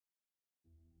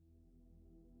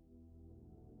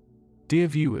Dear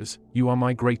viewers, you are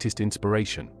my greatest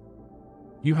inspiration.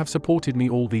 You have supported me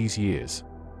all these years.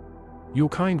 Your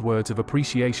kind words of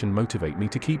appreciation motivate me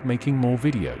to keep making more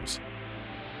videos.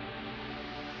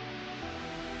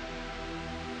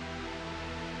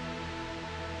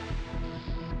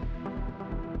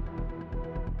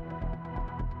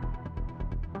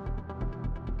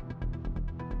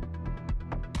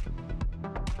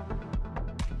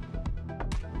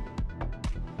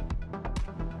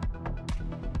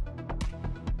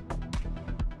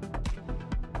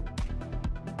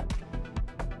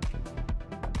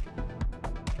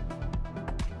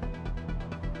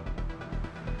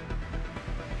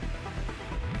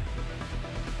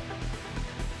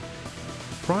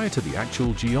 Prior to the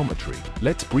actual geometry,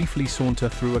 let's briefly saunter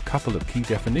through a couple of key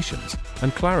definitions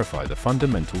and clarify the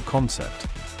fundamental concept.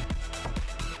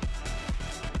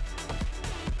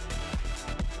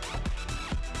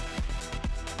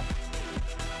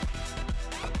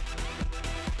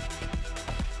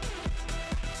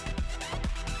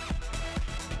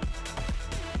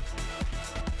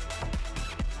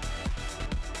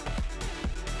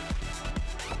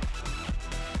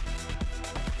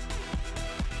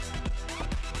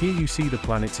 Here you see the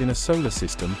planets in a solar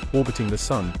system orbiting the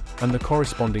Sun, and the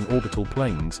corresponding orbital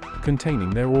planes containing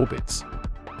their orbits.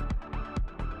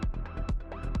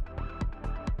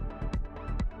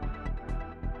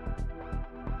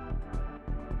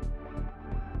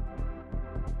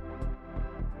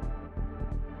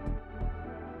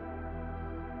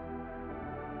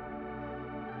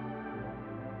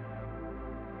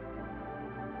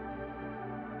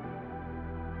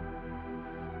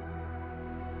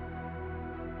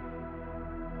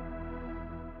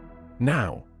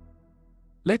 Now,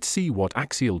 let's see what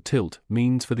axial tilt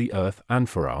means for the Earth and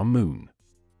for our Moon.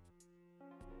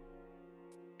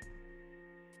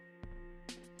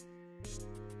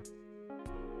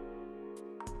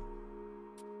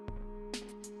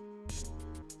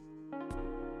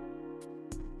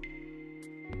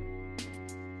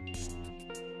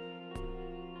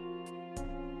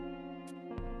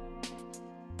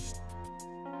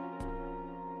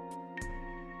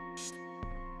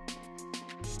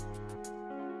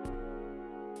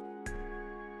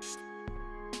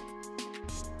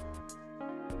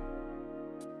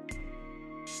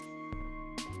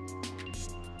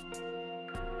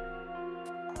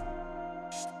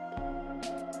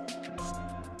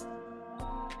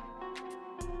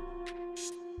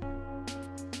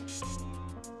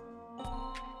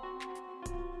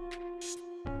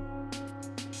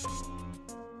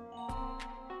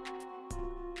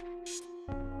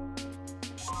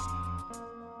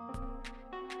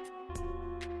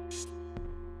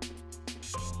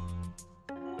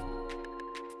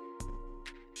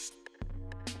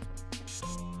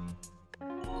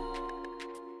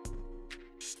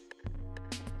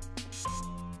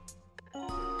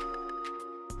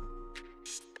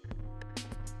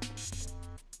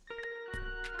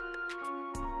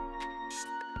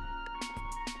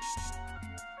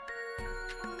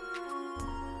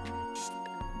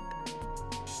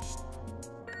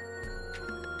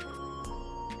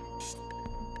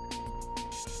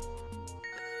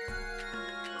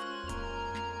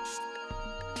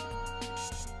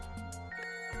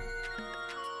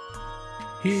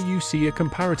 Here you see a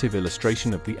comparative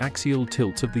illustration of the axial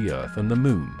tilts of the Earth and the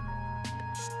Moon.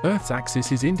 Earth's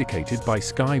axis is indicated by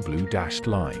sky blue dashed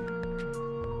line.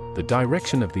 The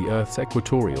direction of the Earth's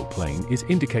equatorial plane is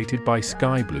indicated by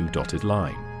sky blue dotted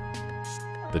line.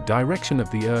 The direction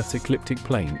of the Earth's ecliptic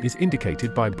plane is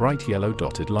indicated by bright yellow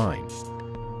dotted line.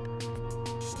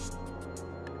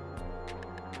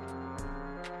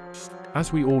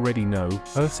 As we already know,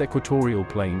 Earth's equatorial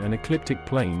plane and ecliptic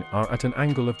plane are at an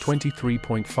angle of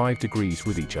 23.5 degrees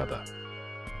with each other.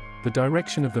 The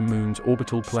direction of the Moon's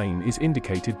orbital plane is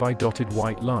indicated by dotted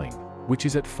white line, which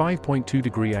is at 5.2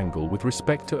 degree angle with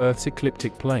respect to Earth's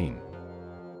ecliptic plane.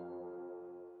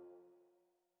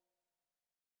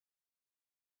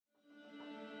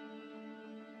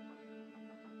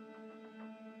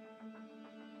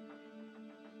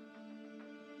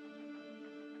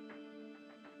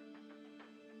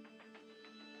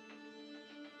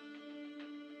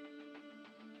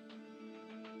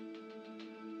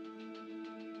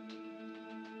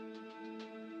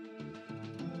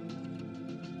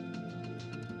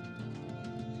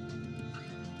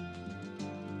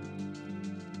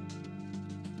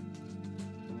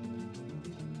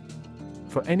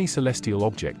 For any celestial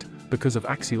object, because of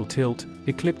axial tilt,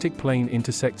 ecliptic plane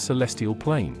intersects celestial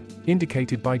plane,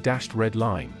 indicated by dashed red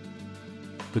line.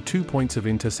 The 2 points of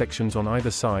intersections on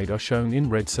either side are shown in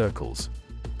red circles.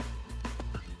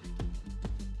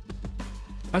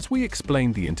 As we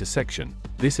explained the intersection,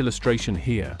 This illustration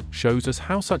here shows us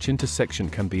how such intersection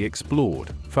can be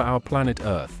explored for our planet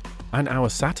Earth and our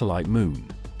satellite Moon.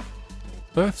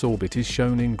 Earth's orbit is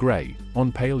shown in gray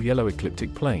on pale yellow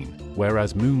ecliptic plane,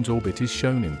 whereas Moon's orbit is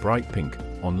shown in bright pink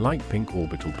on light pink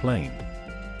orbital plane.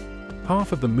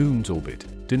 Half of the Moon's orbit,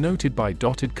 denoted by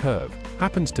dotted curve,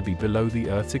 happens to be below the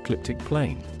Earth's ecliptic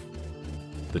plane.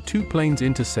 The two planes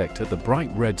intersect at the bright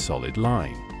red solid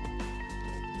line.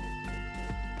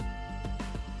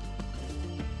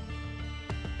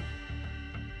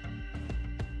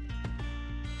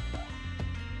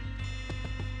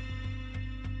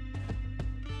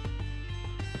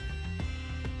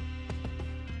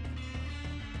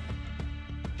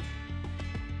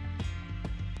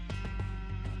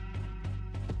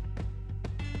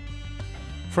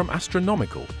 From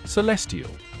astronomical, celestial,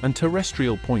 and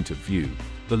terrestrial point of view,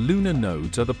 the lunar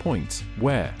nodes are the points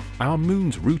where our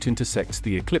Moon's route intersects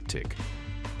the ecliptic.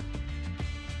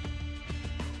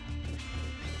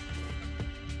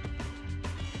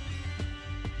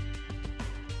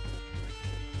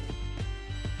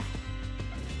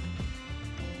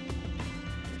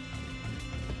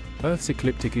 Earth's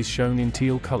ecliptic is shown in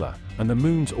teal color, and the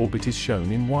Moon's orbit is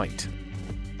shown in white.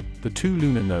 The two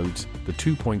lunar nodes, the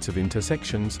 2 points of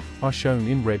intersections, are shown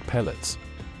in red pellets.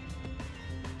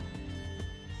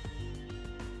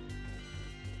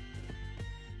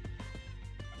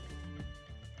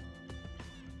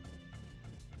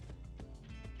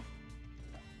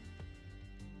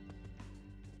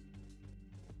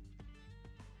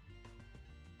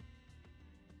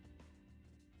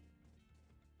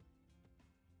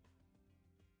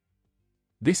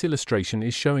 This illustration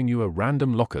is showing you a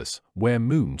random locus where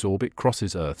Moon's orbit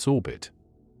crosses Earth's orbit.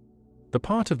 The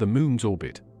part of the Moon's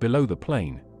orbit below the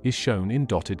plane is shown in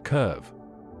dotted curve.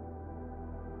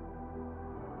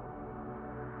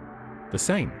 The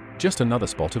same, just another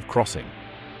spot of crossing.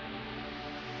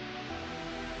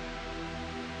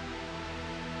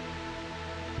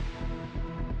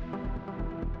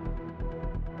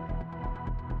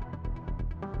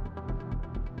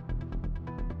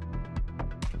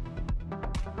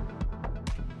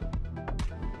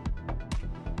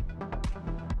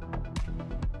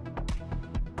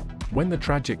 When the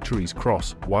trajectories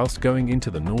cross whilst going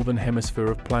into the northern hemisphere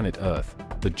of planet Earth,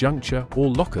 the juncture or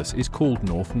locus is called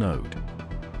north node.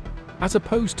 As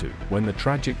opposed to when the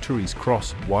trajectories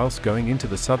cross whilst going into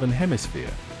the southern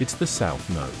hemisphere, it's the south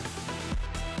node.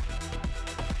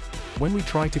 When we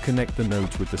try to connect the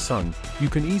nodes with the Sun, you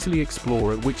can easily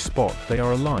explore at which spot they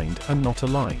are aligned and not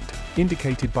aligned,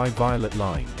 indicated by violet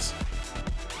lines.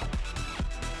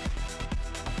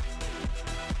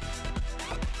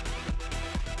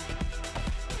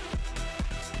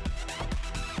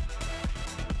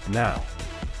 Now,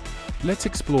 let's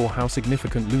explore how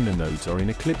significant lunar nodes are in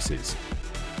eclipses.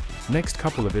 Next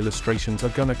couple of illustrations are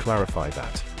gonna clarify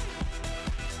that.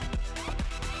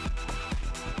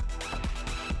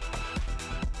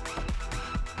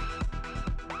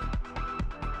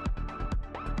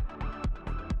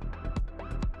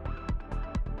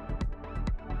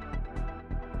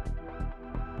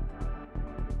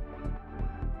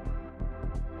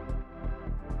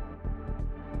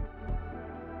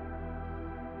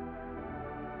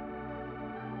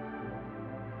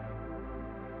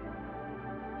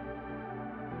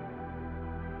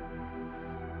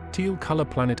 Teal color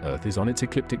planet Earth is on its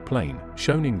ecliptic plane,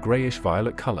 shown in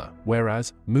grayish-violet color,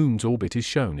 whereas Moon's orbit is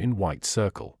shown in white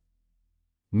circle.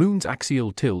 Moon's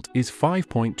axial tilt is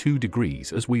 5.2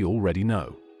 degrees, as we already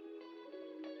know.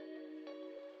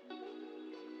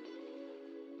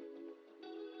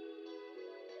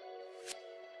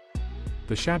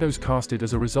 The shadows casted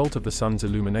as a result of the Sun's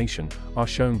illumination are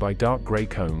shown by dark gray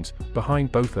cones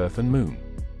behind both Earth and Moon.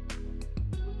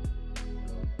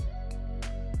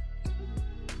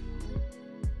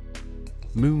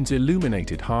 Moon's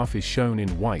illuminated half is shown in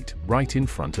white right in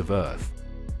front of Earth.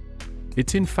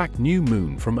 It's in fact new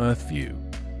Moon from Earth view.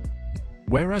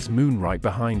 Whereas Moon right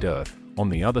behind Earth, on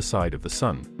the other side of the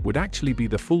Sun, would actually be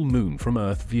the full Moon from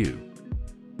Earth view.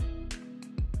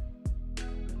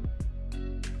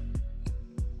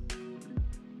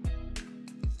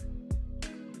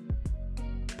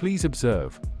 Please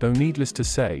observe, though needless to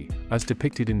say, as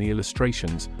depicted in the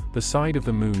illustrations, the side of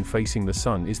the Moon facing the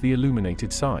Sun is the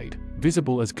illuminated side,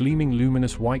 visible as gleaming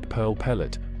luminous white pearl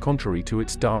pellet, contrary to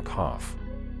its dark half.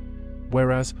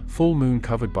 Whereas, full Moon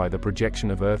covered by the projection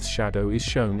of Earth's shadow is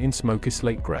shown in smoky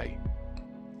slate gray.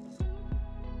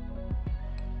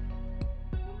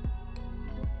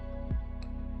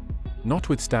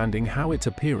 Notwithstanding how its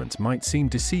appearance might seem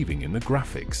deceiving in the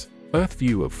graphics, Earth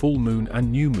view of full Moon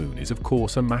and new Moon is of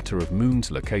course a matter of Moon's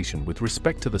location with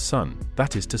respect to the Sun,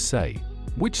 that is to say,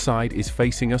 Which side is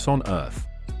facing us on Earth?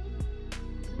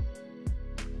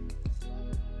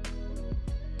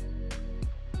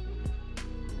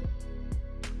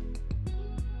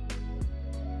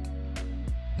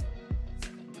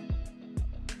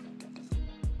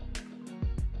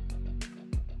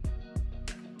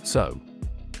 So,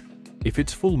 if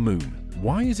it's full moon,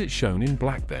 why is it shown in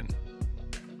black then?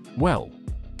 Well,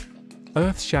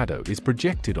 Earth's shadow is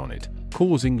projected on it,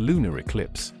 causing lunar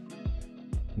eclipse.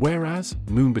 Whereas,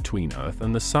 moon between Earth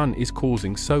and the Sun is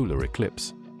causing solar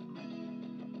eclipse.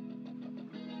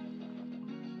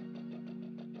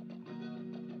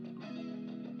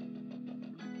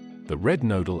 The red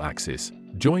nodal axis,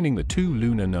 joining the two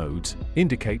lunar nodes,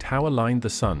 indicate how aligned the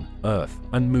Sun, Earth,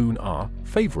 and Moon are,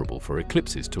 favorable for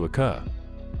eclipses to occur.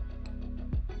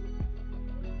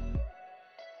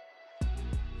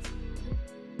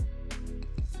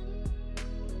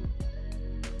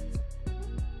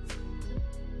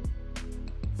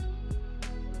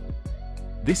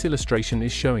 This illustration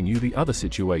is showing you the other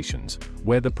situations,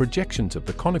 where the projections of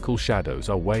the conical shadows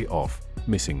are way off,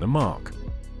 missing the mark.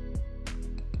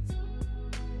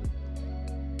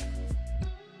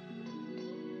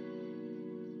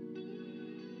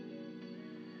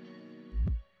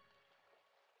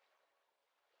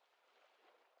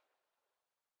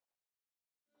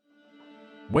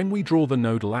 When we draw the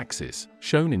nodal axis,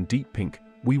 shown in deep pink,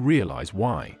 we realize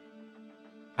why.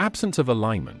 Absence of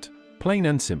alignment, plain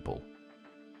and simple.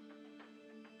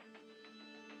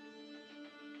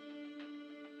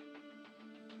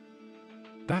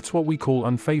 That's what we call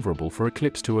unfavorable for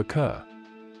eclipse to occur.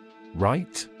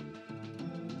 Right?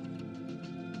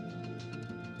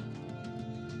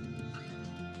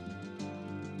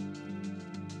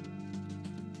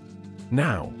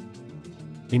 Now,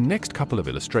 in next couple of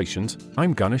illustrations,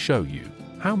 I'm gonna show you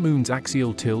how Moon's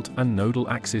axial tilt and nodal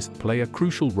axis play a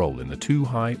crucial role in the too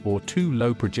high or too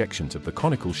low projections of the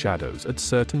conical shadows at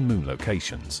certain Moon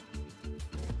locations.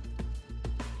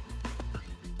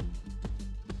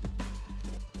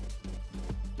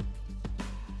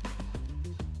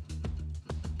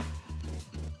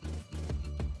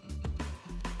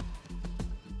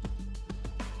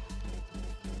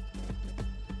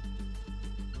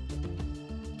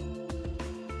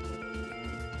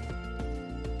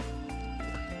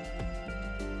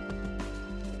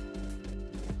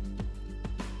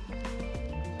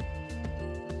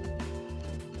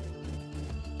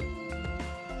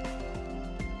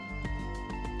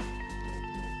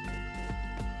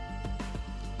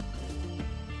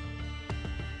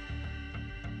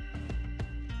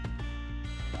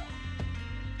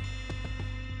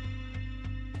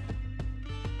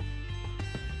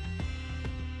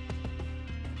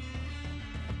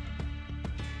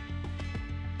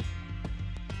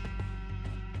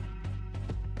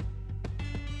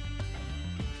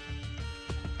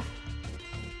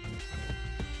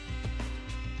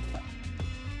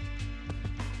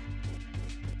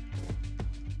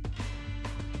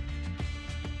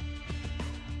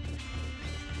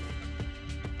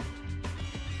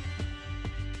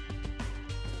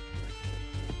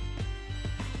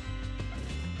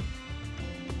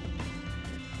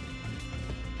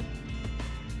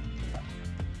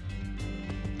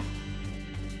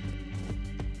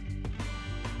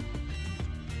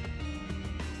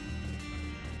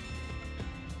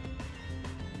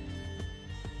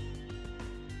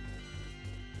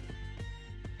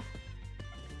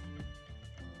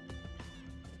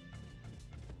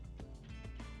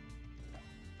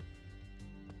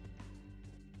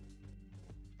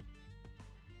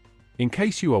 In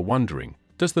case you are wondering,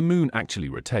 does the Moon actually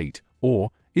rotate, or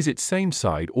is its same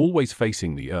side always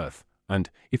facing the Earth? And,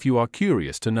 if you are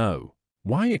curious to know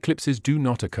why eclipses do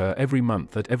not occur every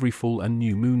month at every full and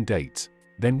new moon dates,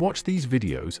 then watch these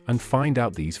videos and find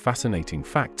out these fascinating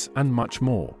facts and much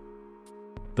more.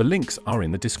 The links are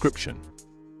in the description.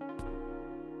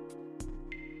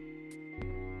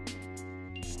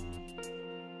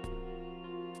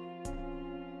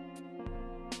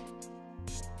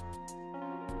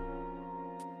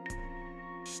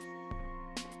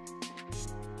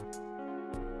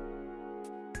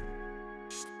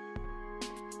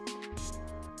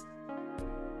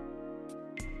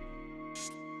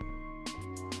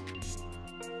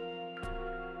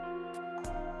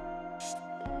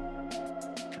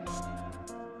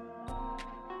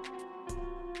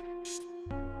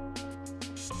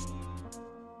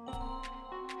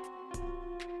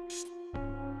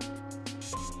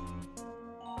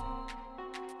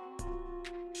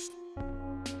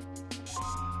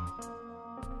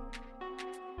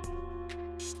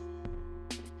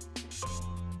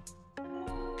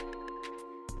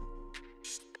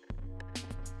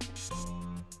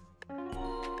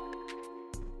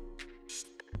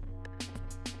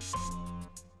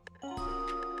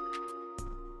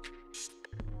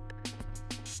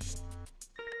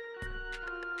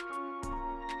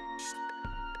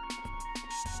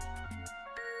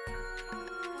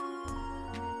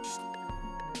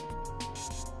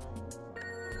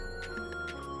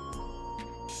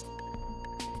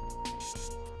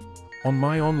 On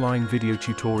my online video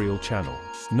tutorial channel,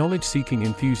 knowledge-seeking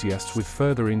enthusiasts with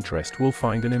further interest will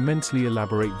find an immensely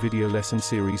elaborate video lesson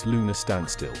series Lunar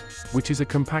Standstill, which is a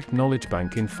compact knowledge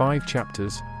bank in 5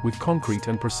 chapters, with concrete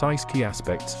and precise key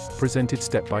aspects, presented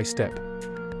step by step.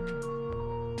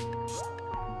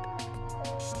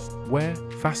 Where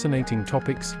fascinating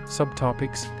topics,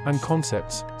 subtopics, and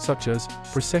concepts, such as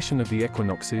precession of the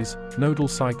equinoxes, nodal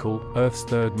cycle, Earth's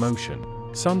third motion,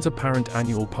 Sun's apparent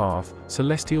annual path,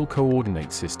 celestial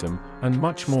coordinate system, and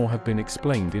much more have been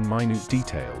explained in minute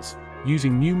details,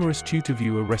 using numerous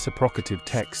tutor-viewer reciprocative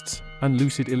texts and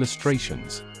lucid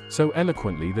illustrations, so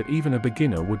eloquently that even a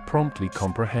beginner would promptly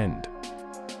comprehend.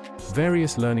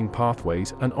 Various learning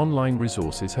pathways and online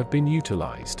resources have been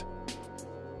utilized.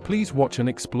 Please watch and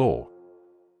explore.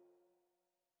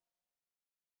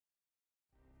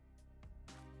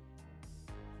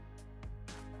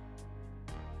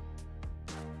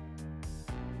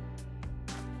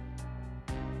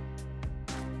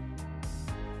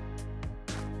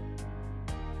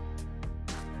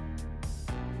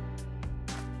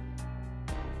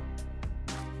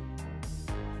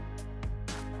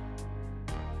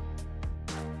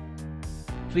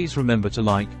 Please remember to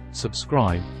like,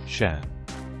 subscribe, share.